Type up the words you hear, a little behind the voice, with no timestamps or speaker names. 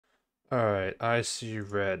Alright, I see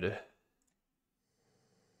red.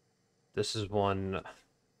 This is one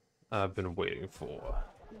I've been waiting for.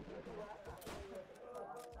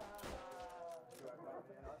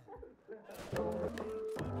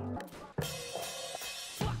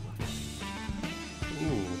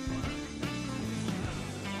 Ooh.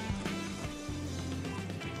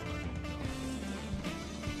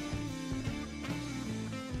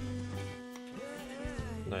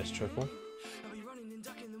 Nice triple.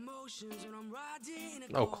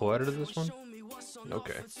 Oh, co-edited this one?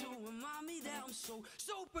 Okay.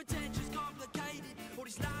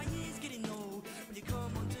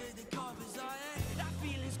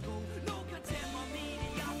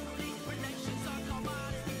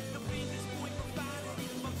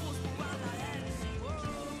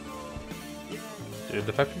 Dude,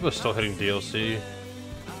 the fact people are still hitting DLC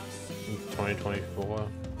in 2024.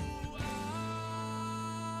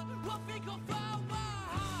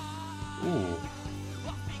 Ooh.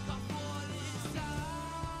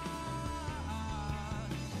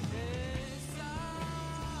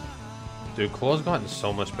 Dude, Claw's gotten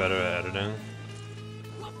so much better at editing.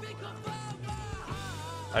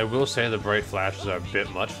 I will say the bright flashes are a bit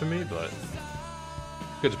much for me, but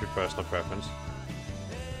could just be personal preference.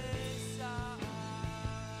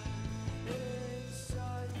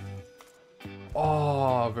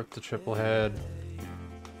 Oh, ripped the triple head.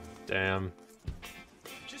 Damn.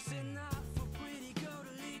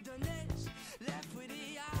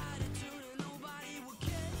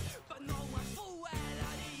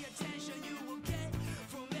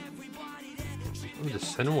 Ooh, the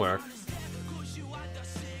sin work.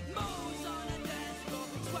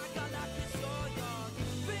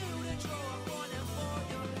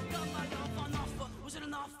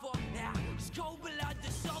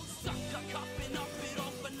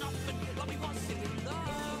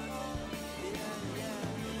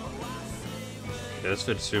 Yeah, this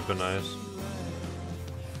fits super nice.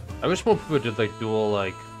 I wish more people did like dual,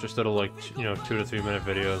 like just little like 2 to 3 minute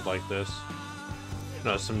videos like this.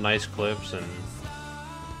 You know, some nice clips and.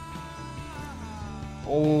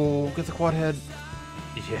 Oh, get the quad head.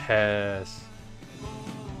 Yes.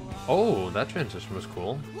 Oh, that transition was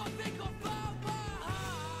cool.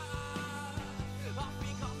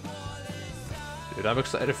 Dude, I'm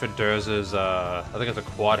excited for DiRz's, I think it's a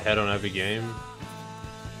quad head on every game.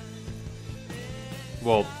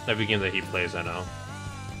 Well, every game that he plays, I know.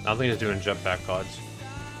 I don't think he's doing jetpack cards.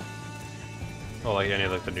 Or like any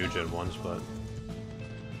of like the new gen ones, but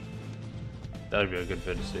that'd be a good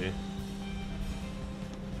vid to see.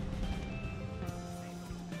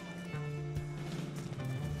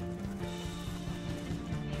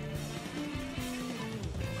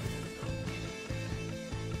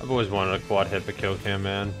 I've always wanted a quad hit for kill cam,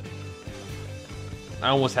 man. I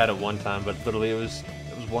almost had it one time, but literally it was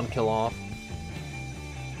 1 kill off.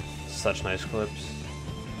 Such nice clips.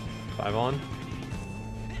 5 on.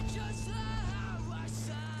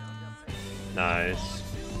 Nice.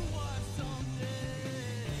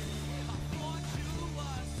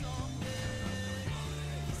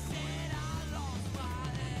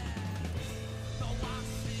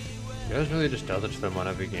 You guys really just does it to them on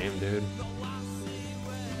every game, dude.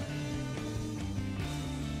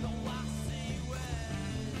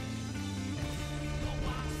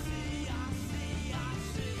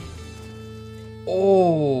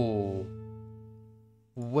 Oh,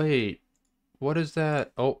 wait, what is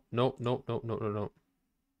that? Oh, nope, nope, nope, nope, nope, nope.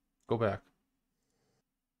 Go back.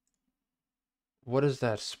 What is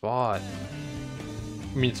that spot?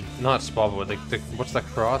 I mean, it's not spot, but what's that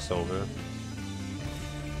crossover?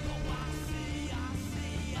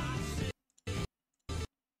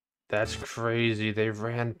 That's crazy. They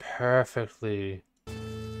ran perfectly.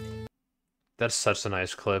 That's such a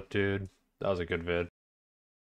nice clip, dude. That was a good vid.